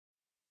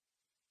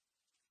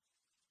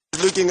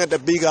always looking at the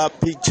bigger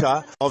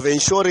picture of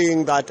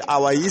ensuring that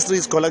our history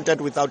is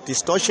collected without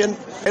distortion.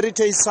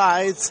 Heritage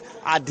sites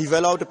are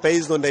developed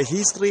based on the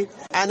history,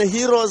 and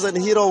heroes and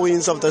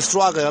heroines of the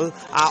struggle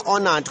are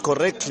honored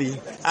correctly.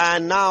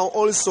 And now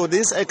also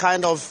this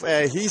kind of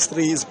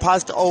history is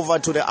passed over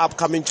to the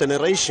upcoming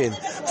generation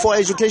for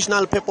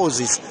educational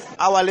purposes.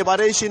 Our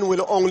liberation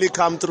will only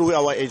come through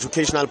our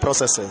educational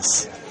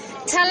processes.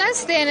 Tell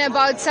us then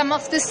about some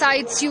of the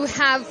sites you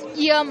have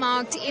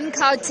earmarked in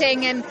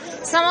Gauteng and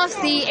some of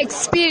the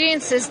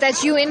experiences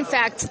that you in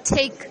fact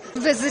take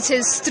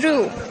visitors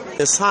through.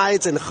 The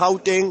sites in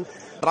Gauteng,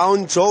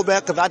 around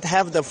Joburg, that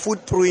have the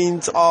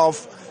footprints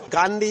of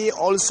Gandhi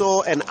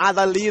also and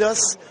other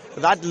leaders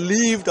that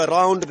lived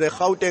around the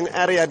Gauteng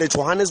area, the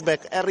Johannesburg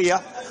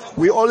area.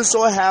 We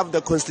also have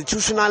the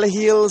Constitutional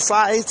Hill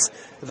sites,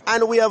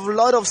 and we have a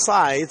lot of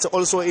sites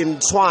also in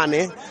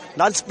Tshwane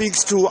that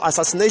speaks to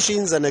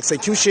assassinations and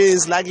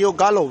executions like your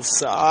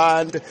gallows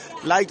and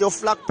like your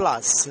flag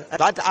plus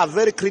that are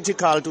very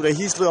critical to the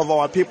history of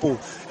our people.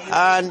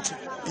 And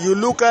you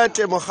look at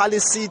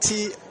Mohali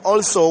City,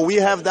 also we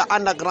have the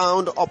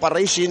underground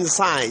operation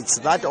sites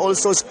that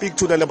also speak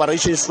to the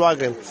liberation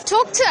struggle.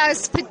 Talk to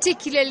us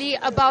particularly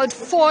about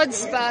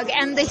Fordsburg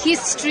and the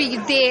history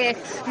there.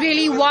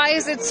 Really, why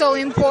is it so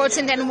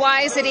important and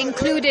why is it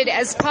included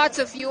as part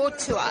of your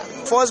tour?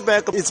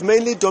 Fordsburg is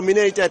mainly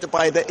dominated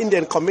by the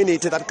Indian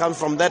community that comes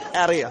from that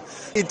area.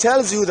 It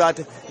tells you that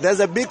there's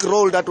a big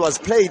role that was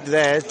played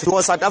there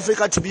for South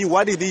Africa to be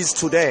what it is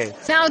today.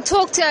 Now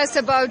talk to us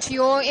about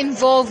your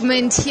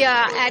involvement here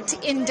at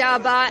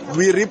Indaba.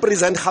 We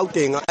represent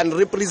Gauteng and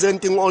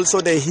representing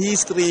also the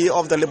history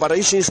of the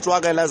liberation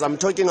struggle as I'm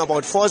talking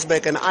about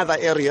Fordsburg and other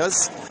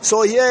areas.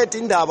 So here at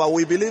Indaba,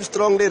 we believe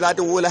strongly that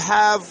we will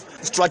have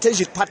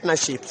strategic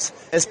partnerships,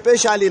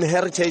 especially in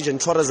heritage and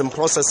tourism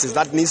processes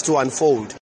that needs to unfold.